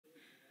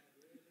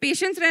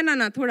Patience रहना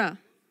ना थोड़ा.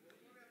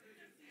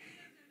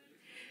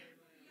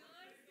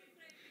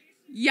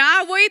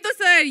 Yeah, वही तो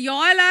sir.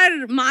 Y'all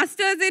are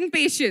masters in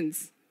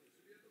patience.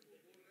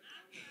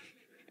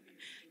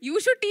 You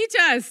should teach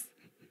us.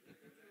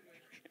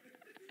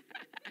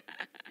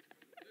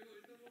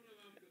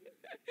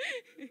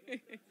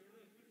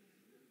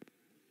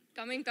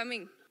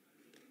 Coming.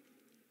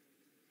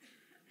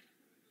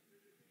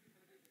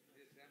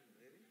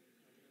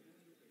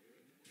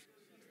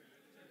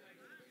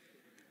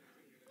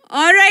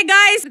 All right,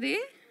 guys.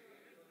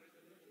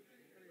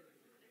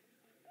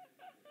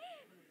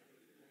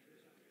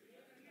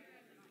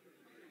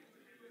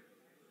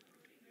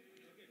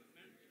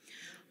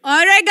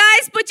 All right,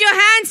 guys, put your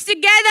hands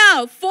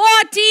together for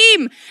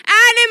Team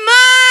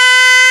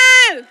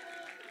Animal.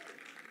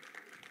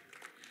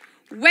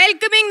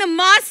 Welcoming the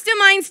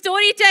mastermind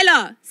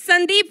storyteller,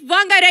 Sandeep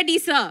Reddy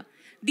sir.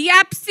 The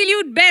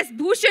absolute best,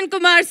 Bhushan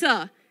Kumar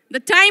sir. The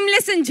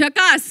timeless and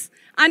jackass,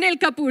 Anil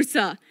Kapoor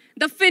sir.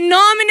 The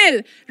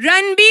phenomenal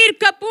Ranbir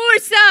Kapoor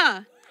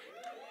sir.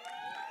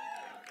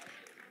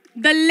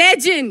 The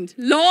legend,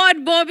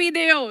 Lord Bobby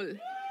Deol.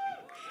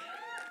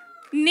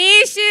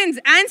 Nations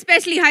and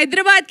especially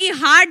Hyderabad ki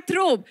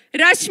heartthrob,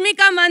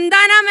 Rashmika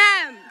Mandanna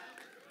ma'am.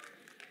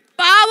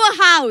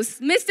 Powerhouse,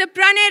 Mr.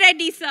 Pranay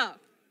Reddy sir.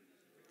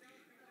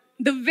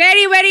 The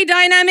very, very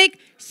dynamic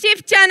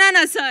Shiv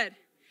Chanana sir.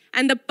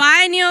 And the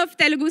pioneer of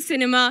Telugu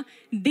cinema,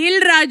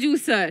 Dil Raju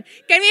sir.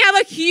 Can we have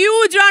a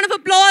huge round of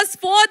applause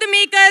for the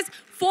makers,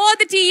 for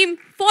the team,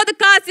 for the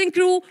cast and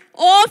crew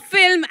of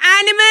film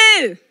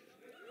Animal?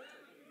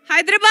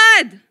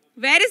 Hyderabad,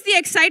 where is the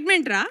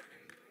excitement, Ra?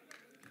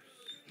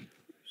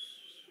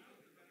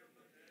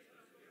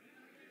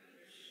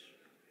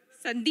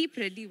 Sandeep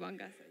Reddy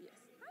Vanga sir. Yes.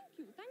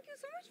 Thank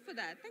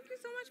you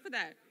so much for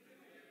that.